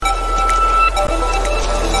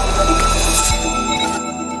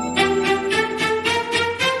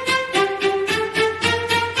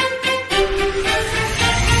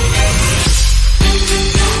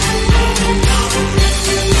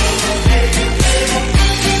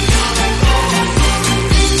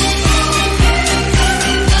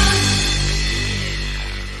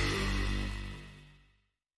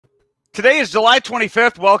Today is July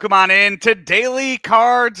 25th. Welcome on in to Daily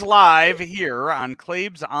Cards Live here on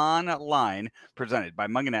Claibs Online, presented by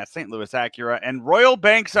Mungenast, St. Louis Acura, and Royal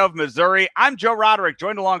Banks of Missouri. I'm Joe Roderick,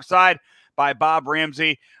 joined alongside by Bob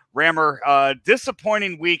Ramsey. Rammer,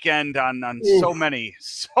 disappointing weekend on so many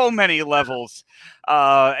levels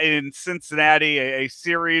in Cincinnati, a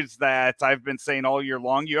series that I've been saying all year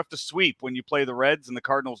long. You have to sweep when you play the Reds, and the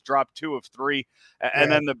Cardinals dropped 2 of 3,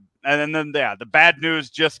 and then the bad news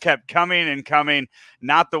just kept coming and coming.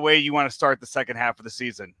 Not the way you want to start the second half of the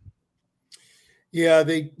season. Yeah,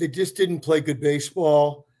 they just didn't play good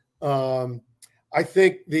baseball. I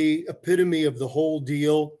think the epitome of the whole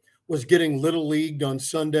deal was getting little leagued on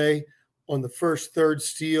Sunday on the first third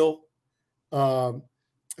steal. For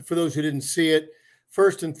those who didn't see it,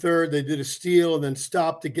 first and third, they did a steal and then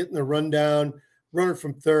stopped to get in the rundown. Runner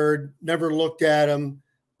from third, never looked at him.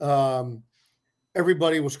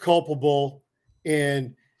 Everybody was culpable,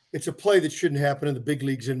 and it's a play that shouldn't happen in the big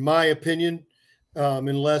leagues, in my opinion,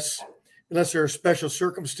 unless there are special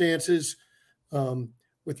circumstances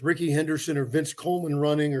with Ricky Henderson or Vince Coleman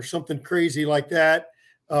running or something crazy like that.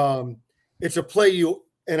 It's a play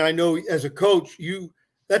and I know as a coach,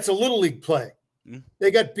 that's a little league play. They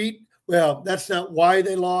got beat. Well, that's not why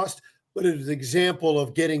they lost, but it is an example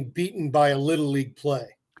of getting beaten by a little league play.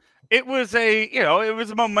 It was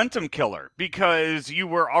a momentum killer because you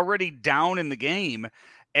were already down in the game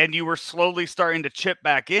and you were slowly starting to chip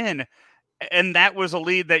back in. And that was a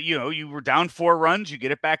lead that, you were down 4 runs, you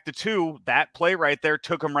get it back to 2. That play right there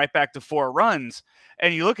took them right back to 4 runs.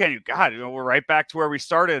 And you look at it, God, we're right back to where we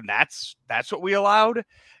started. And that's what we allowed.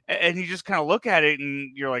 And you just kind of look at it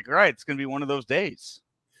and you're like, all right, it's going to be one of those days.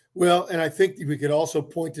 Well, and I think we could also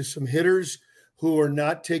point to some hitters who are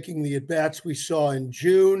not taking the at-bats we saw in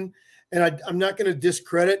June. And I'm not going to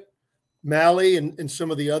discredit Malley and some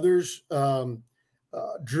of the others,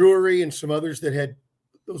 Drury and some others that had.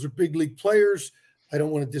 Those are big league players. I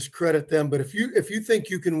don't want to discredit them, but if you think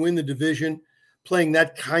you can win the division playing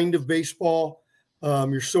that kind of baseball,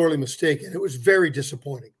 you're sorely mistaken. It was very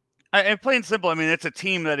disappointing. And plain simple, I mean, it's a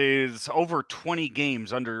team that is over 20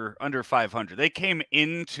 games under 500. They came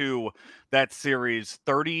into that series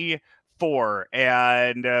 34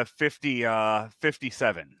 and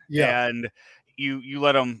 57. Yeah. And you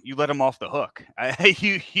let them off the hook.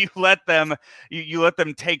 You let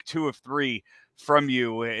them take 2 of 3 from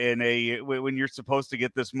you when you're supposed to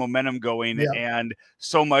get this momentum going. Yeah. And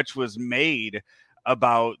so much was made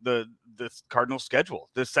about the Cardinals schedule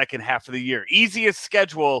the second half of the year. Easiest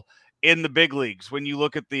schedule in the big leagues when you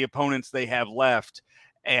look at the opponents they have left,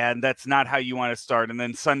 and that's not how you want to start. And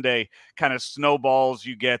then Sunday kind of snowballs.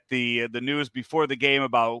 You get the news before the game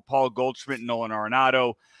about Paul Goldschmidt and Nolan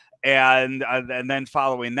Arenado, and then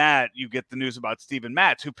following that, you get the news about Steven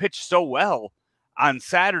Matz, who pitched so well on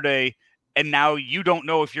Saturday, and now you don't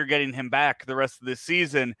know if you're getting him back the rest of the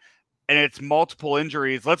season. And it's multiple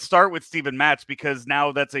injuries. Let's start with Steven Matz because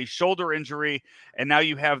now that's a shoulder injury, and now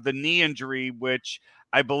you have the knee injury, which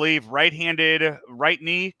I believe right-handed right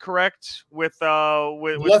knee, correct? With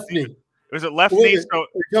left knee. Was it left knee? So are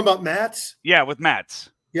you talking about Matz? Yeah, with Matz.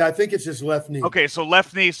 Yeah, I think it's his left knee. Okay, so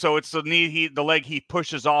left knee. So it's the knee, the leg he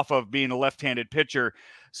pushes off of being a left-handed pitcher.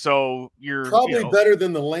 So you're probably better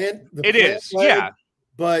than the it is, leg, yeah.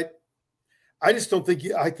 But I just don't think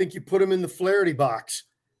I think you put him in the Flaherty box.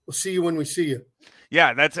 We'll see you when we see you.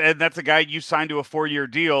 Yeah, that's a guy you signed to a 4-year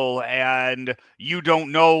deal, and you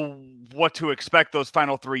don't know what to expect those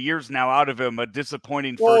final 3 years now out of him. A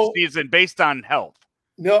disappointing first season based on health.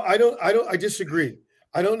 No, I don't. I disagree.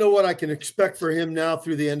 I don't know what I can expect for him now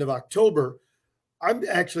through the end of October. I'm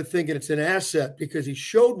actually thinking it's an asset because he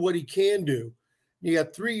showed what he can do. You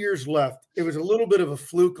got 3 years left. It was a little bit of a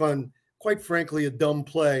fluke on, quite frankly, a dumb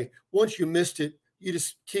play. Once you missed it, you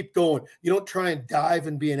just keep going. You don't try and dive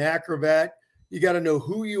and be an acrobat. You got to know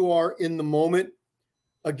who you are in the moment.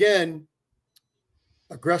 Again,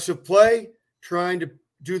 aggressive play, trying to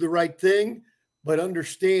do the right thing, but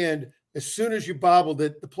understand as soon as you bobbled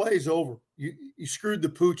it, the play is over. You screwed the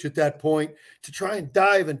pooch at that point to try and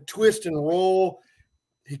dive and twist and roll.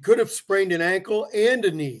 He could have sprained an ankle and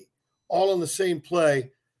a knee all on the same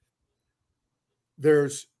play.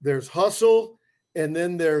 There's hustle, and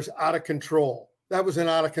then there's out of control. That was an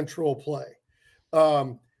out of control play.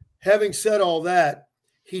 Having said all that,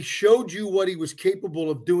 he showed you what he was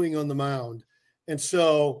capable of doing on the mound. And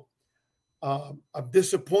so I'm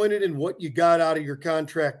disappointed in what you got out of your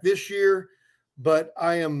contract this year, but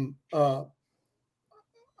I'm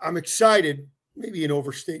excited, maybe an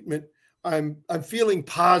overstatement. I'm feeling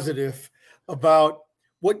positive about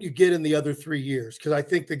what you get in the other 3 years because I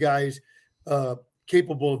think the guy's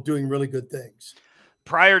capable of doing really good things.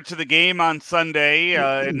 prior to the game on Sunday,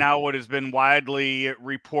 and now what has been widely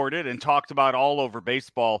reported and talked about all over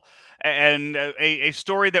baseball, and a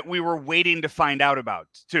story that we were waiting to find out about,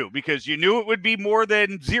 too, because you knew it would be more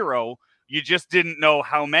than zero. You just didn't know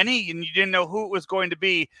how many, and you didn't know who it was going to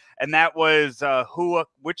be, and that was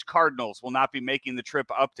which Cardinals will not be making the trip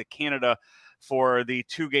up to Canada for the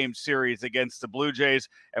 2-game series against the Blue Jays.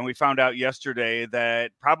 And we found out yesterday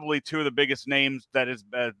that probably two of the biggest names that has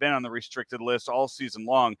been on the restricted list all season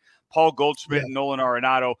long, Paul Goldschmidt and Nolan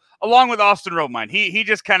Arenado, along with Austin Romine. He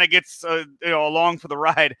just kind of gets along for the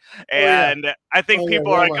ride, and I think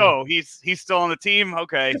people are like, "Oh, he's still on the team,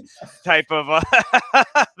 okay." Type of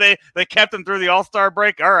they kept him through the All-Star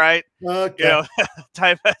break. All right, okay.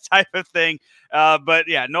 Type of thing. But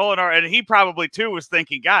yeah, Nolan and he probably too was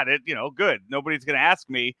thinking, "God, good. Nobody's going to ask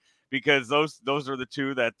me," because those are the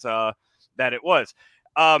two that it was.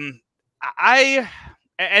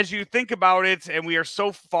 As you think about it, and we are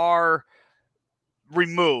so far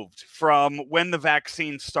removed from when the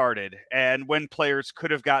vaccine started and when players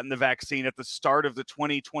could have gotten the vaccine at the start of the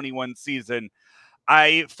 2021 season,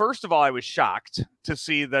 first of all, I was shocked to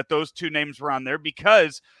see that those two names were on there,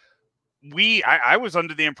 because I was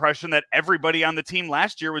under the impression that everybody on the team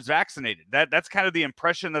last year was vaccinated. That's kind of the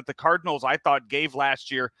impression that the Cardinals, I thought, gave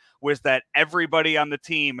last year, was that everybody on the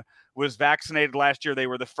team was vaccinated last year. They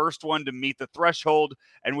were the first one to meet the threshold,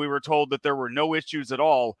 and we were told that there were no issues at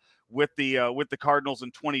all with the Cardinals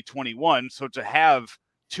in 2021. So to have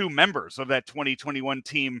two members of that 2021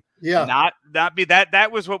 team not be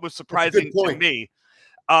that was what was surprising to me.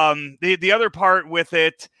 The other part with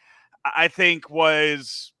it, I think,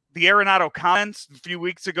 was the Arenado comments a few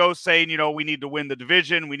weeks ago saying, we need to win the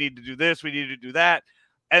division, we need to do this, we need to do that,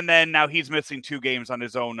 and then now he's missing 2 games on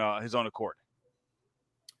his own accord.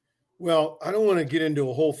 Well, I don't want to get into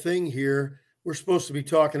a whole thing here. We're supposed to be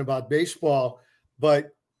talking about baseball, but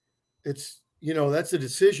it's, that's a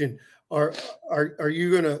decision. Are you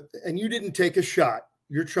going to, and you didn't take a shot,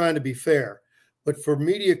 you're trying to be fair, but for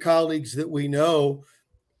media colleagues that we know,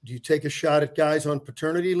 do you take a shot at guys on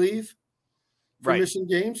paternity leave for missing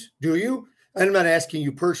games? Do you? And I'm not asking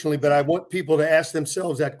you personally, but I want people to ask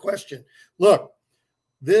themselves that question. Look,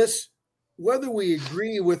 whether we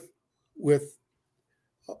agree with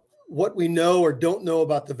what we know or don't know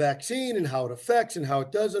about the vaccine and how it affects and how it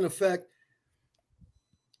doesn't affect,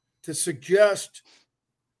 to suggest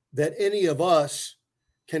that any of us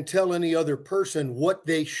can tell any other person what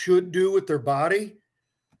they should do with their body,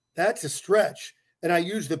 that's a stretch. And I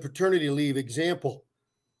use the paternity leave example.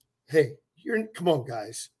 Hey, come on,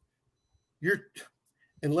 guys.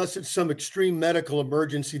 Unless it's some extreme medical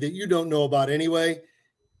emergency that you don't know about anyway,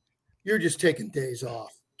 you're just taking days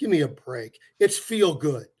off. Give me a break. It's feel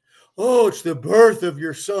good. Oh, it's the birth of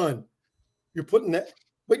your son. You're putting that,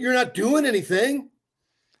 but you're not doing anything.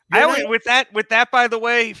 With that, by the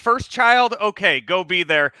way, first child, okay, go be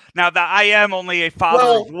there. Now, I am only a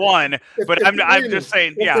father of one, but I'm just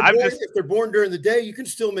saying, if they're born during the day, you can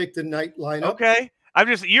still make the night lineup. Okay.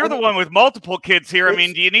 You're the one with multiple kids here. I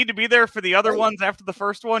mean, do you need to be there for the other ones after the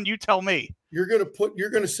first one? You tell me. You're going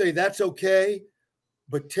to say that's okay,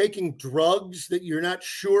 but taking drugs that you're not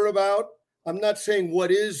sure about, I'm not saying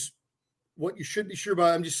what you should be sure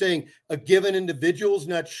about. I'm just saying a given individual's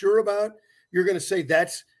not sure about, you're going to say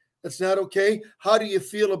that's not okay. How do you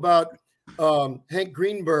feel about Hank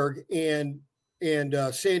Greenberg and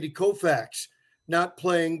Sandy Koufax not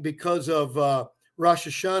playing because of Rosh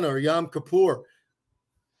Hashanah or Yom Kippur?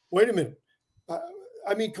 Wait a minute.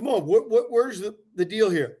 I mean, come on. Where's the deal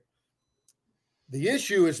here? The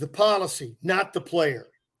issue is the policy, not the player.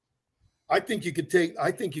 I think you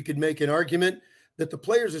could make an argument that the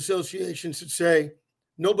Players Association should say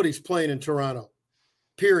nobody's playing in Toronto.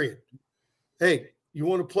 Period. Hey, you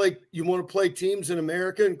want to play teams in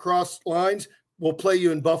America and cross lines? We'll play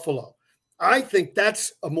you in Buffalo. I think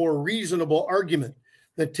that's a more reasonable argument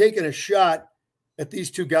than taking a shot at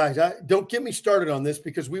these two guys. Don't get me started on this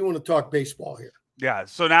because we want to talk baseball here. Yeah.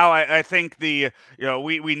 So now I think we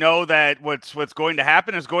know that what's going to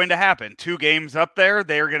happen is going to happen. 2 games up there,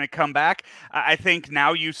 they are going to come back. I think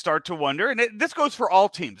now you start to wonder, and this goes for all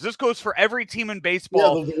teams. This goes for every team in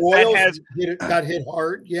baseball. Yeah, the Royals got hit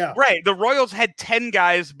hard. Yeah. Right. The Royals had 10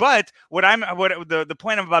 guys, but the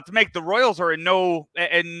point I'm about to make, the Royals are in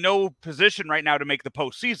no position right now to make the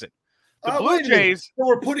postseason. The Blue Jays. So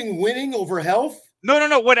we're putting winning over health?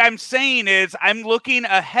 No. What I'm saying is I'm looking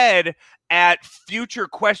ahead at future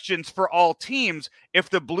questions for all teams. If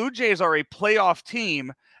the Blue Jays are a playoff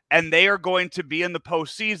team and they are going to be in the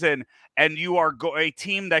postseason, and you are a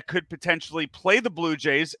team that could potentially play the Blue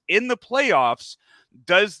Jays in the playoffs,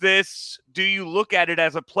 do you look at it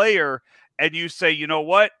as a player and you say, you know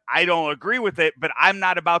what, I don't agree with it, but I'm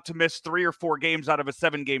not about to miss 3 or 4 games out of a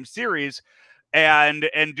 7-game series and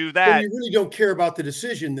do that. Then you really don't care about the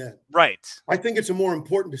decision then. Right. I think it's a more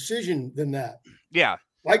important decision than that. Yeah.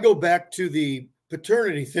 I go back to the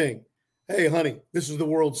paternity thing. Hey, honey, this is the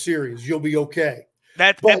World Series. You'll be okay.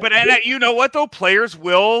 But you know what, though? Players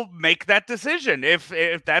will make that decision. If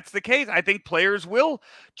that's the case, I think players will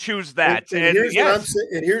choose that. And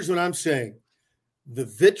here's what I'm saying. The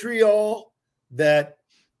vitriol that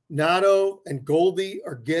Nato and Goldie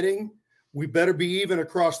are getting, we better be even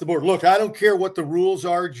across the board. Look, I don't care what the rules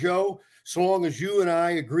are, Joe, so long as you and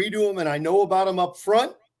I agree to them and I know about them up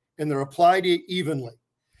front and they're applied evenly.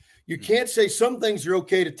 You can't say some things are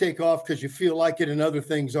okay to take off because you feel like it and other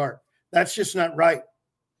things aren't. That's just not right.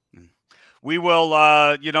 We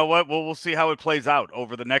will, you know what? We'll see how it plays out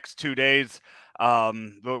over the next 2 days.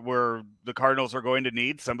 Where the Cardinals are going to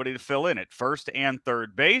need somebody to fill in at first and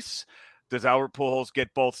third base. Does Albert Pujols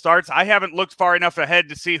get both starts? I haven't looked far enough ahead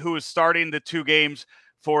to see who is starting the 2 games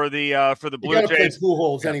for the Blue Jays. Play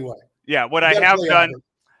Pujols anyway. Yeah, what I have done. Albert.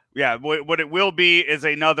 Yeah, what it will be is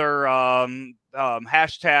another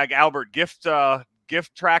hashtag Albert gift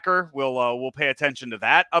tracker. We'll pay attention to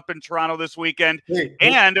that up in Toronto this weekend.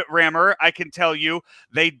 And Rammer, I can tell you,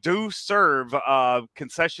 they do serve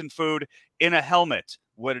concession food in a helmet.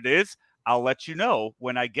 What it is, I'll let you know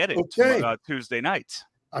when I get it Tuesday night.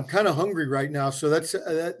 I'm kind of hungry right now, so that's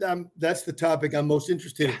the topic I'm most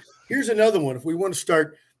interested in. Here's another one. If we want to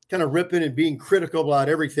start kind of ripping and being critical about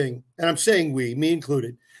everything, and I'm saying me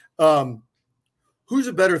included, who's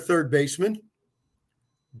a better third baseman,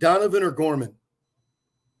 Donovan or Gorman?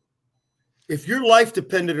 If your life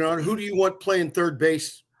depended on it, who do you want playing third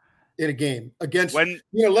base in a game against?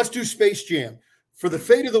 Let's do Space Jam. For the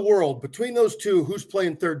fate of the world, between those two, who's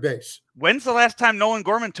playing third base? When's the last time Nolan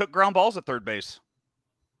Gorman took ground balls at third base?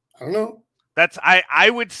 I don't know.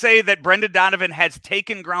 I would say that Brendan Donovan has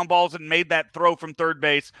taken ground balls and made that throw from third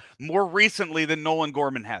base more recently than Nolan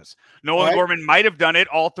Gorman has. Nolan Gorman might have done it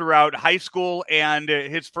all throughout high school and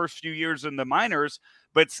his first few years in the minors,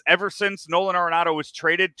 but ever since Nolan Arenado was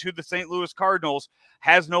traded to the St. Louis Cardinals,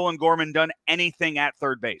 has Nolan Gorman done anything at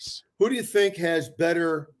third base? Who do you think has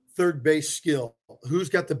better third base skill? Who's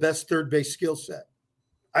got the best third base skill set?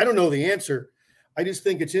 I don't know the answer. I just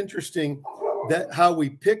think it's interesting that how we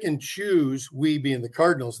pick and choose, we being the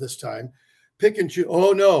Cardinals this time, pick and choose.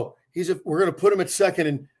 Oh no, we're going to put him at second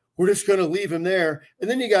and we're just going to leave him there. And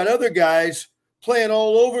then you got other guys playing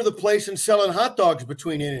all over the place and selling hot dogs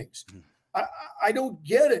between innings. I don't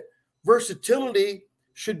get it. Versatility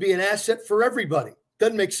should be an asset for everybody.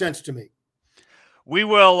 Doesn't make sense to me. We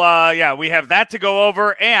will, we have that to go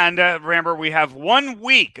over. And remember, we have 1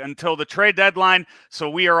 week until the trade deadline. So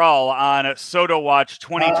we are all on Soto Watch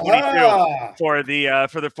 2022 for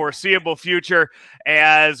the foreseeable future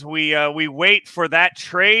as we wait for that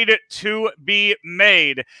trade to be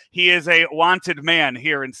made. He is a wanted man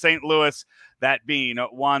here in St. Louis, that being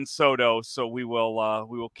Juan Soto. So we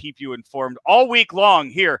will keep you informed all week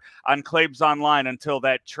long here on Claibs Online until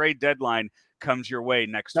that trade deadline comes your way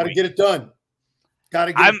next week. Got to get it done.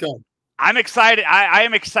 It done. I'm excited. I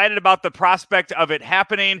am excited about the prospect of it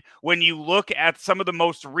happening. When you look at some of the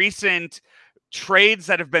most recent trades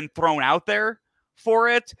that have been thrown out there for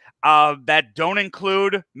it, that don't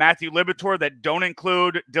include Matthew Liberatore, that don't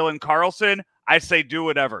include Dylan Carlson, I say do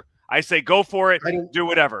whatever. I say go for it, do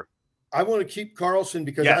whatever. I want to keep Carlson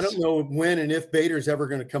because I don't know when and if Bader's ever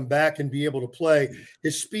going to come back and be able to play.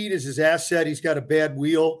 His speed is his asset. He's got a bad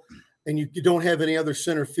wheel, and you don't have any other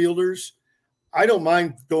center fielders. I don't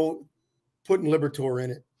mind putting Liberatore in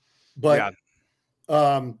it. But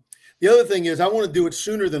the other thing is I want to do it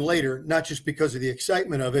sooner than later, not just because of the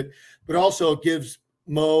excitement of it, but also it gives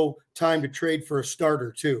Mo time to trade for a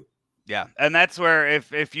starter too. Yeah, and that's where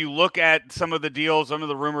if you look at some of the deals, some of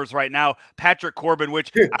the rumors right now, Patrick Corbin,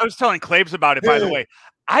 which I was telling Claibs about it, by the way,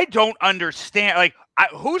 I don't understand.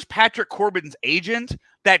 Who's Patrick Corbin's agent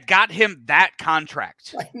that got him that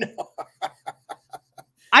contract? I know.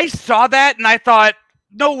 I saw that and I thought,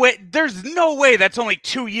 no way. There's no way that's only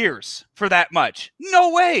 2 years for that much.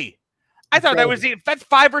 No way. I thought that's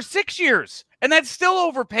 5 or 6 years, and that's still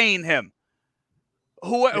overpaying him.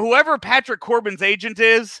 Whoever Patrick Corbin's agent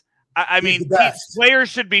is, I mean, players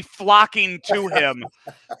should be flocking to him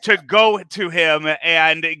to go to him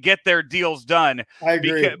and get their deals done. I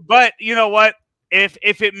agree. But you know what? If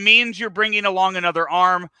it means you're bringing along another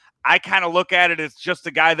arm, I kind of look at it as just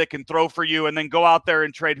a guy that can throw for you, and then go out there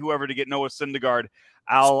and trade whoever to get Noah Syndergaard.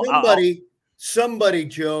 Somebody,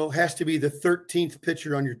 Joe, has to be the 13th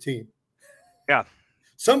pitcher on your team. Yeah.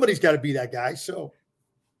 Somebody's got to be that guy. So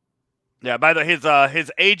Yeah, by the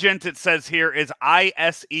his agent, it says here, is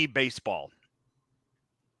ISE Baseball.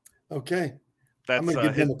 Okay. That's I'm going to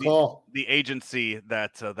give them a call. The agency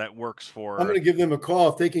that works for. I'm going to give them a call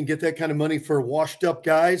if they can get that kind of money for washed up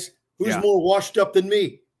guys. Who's more washed up than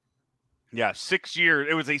me? Yeah, 6 years.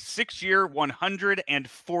 It was a 6-year,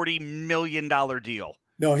 $140 million deal.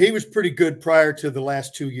 No, he was pretty good prior to the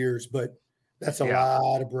last 2 years, but that's a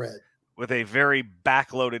lot of bread. With a very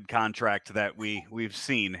backloaded contract that we've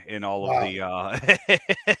seen in all of the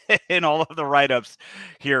in all of the write-ups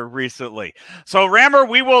here recently. So Rammer,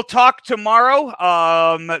 we will talk tomorrow.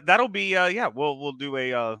 That'll be we'll do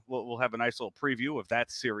we'll have a nice little preview of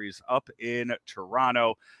that series up in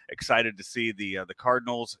Toronto. Excited to see the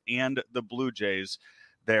Cardinals and the Blue Jays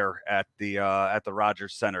there at the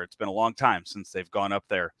Rogers Center. It's been a long time since they've gone up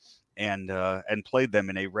there and played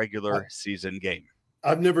them in a regular season game.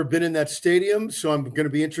 I've never been in that stadium, so I'm going to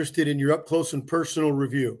be interested in your up close and personal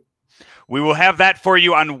review. We will have that for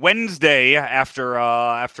you on Wednesday after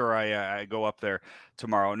I go up there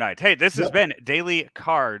tomorrow night. Hey, this has been Daily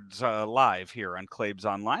Cards live here on Claibs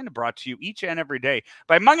Online, brought to you each and every day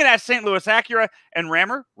by Mungenast St. Louis Acura and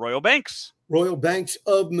Rammer Royal Banks. Royal Banks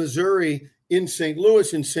of Missouri in St.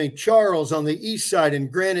 Louis, in St. Charles, on the east side,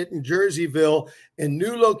 in Granite and Jerseyville, and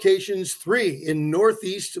new locations, 3 in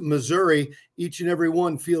Northeast Missouri. Each and every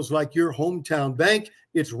one feels like your hometown bank.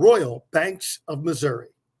 It's Royal Banks of Missouri.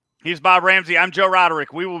 He's Bob Ramsey. I'm Joe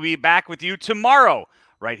Roderick. We will be back with you tomorrow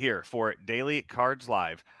right here for Daily Cards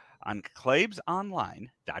Live on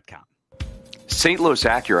ClaibsOnline.com. St. Louis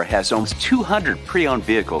Acura has almost 200 pre-owned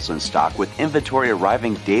vehicles in stock with inventory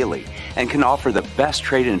arriving daily and can offer the best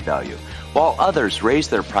trade-in value. While others raise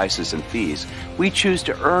their prices and fees, we choose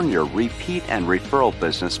to earn your repeat and referral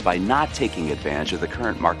business by not taking advantage of the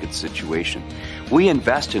current market situation. We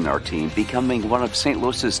invest in our team, becoming one of St.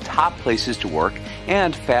 Louis's top places to work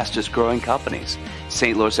and fastest growing companies.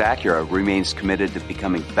 St. Louis Acura remains committed to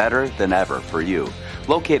becoming better than ever for you.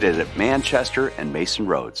 Located at Manchester and Mason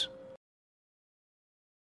Roads.